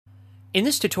In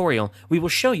this tutorial, we will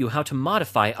show you how to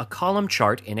modify a column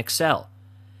chart in Excel.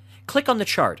 Click on the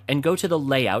chart and go to the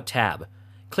Layout tab.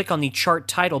 Click on the Chart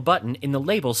Title button in the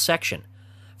Labels section.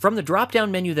 From the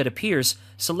drop-down menu that appears,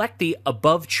 select the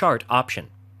Above Chart option.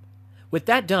 With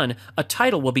that done, a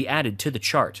title will be added to the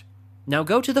chart. Now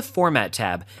go to the Format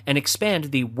tab and expand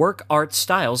the Work Art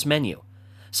Styles menu.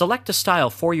 Select a style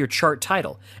for your chart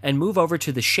title and move over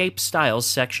to the Shape Styles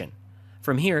section.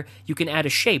 From here, you can add a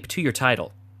shape to your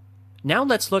title. Now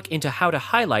let's look into how to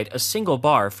highlight a single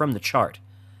bar from the chart.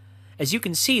 As you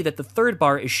can see that the third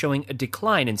bar is showing a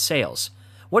decline in sales.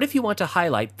 What if you want to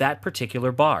highlight that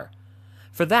particular bar?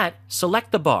 For that,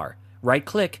 select the bar,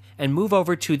 right-click, and move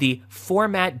over to the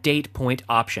Format Date Point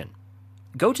option.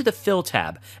 Go to the Fill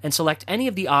tab and select any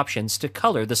of the options to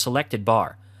color the selected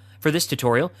bar. For this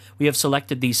tutorial, we have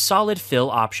selected the Solid Fill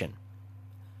option.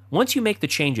 Once you make the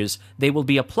changes, they will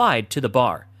be applied to the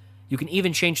bar. You can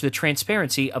even change the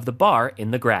transparency of the bar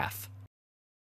in the graph.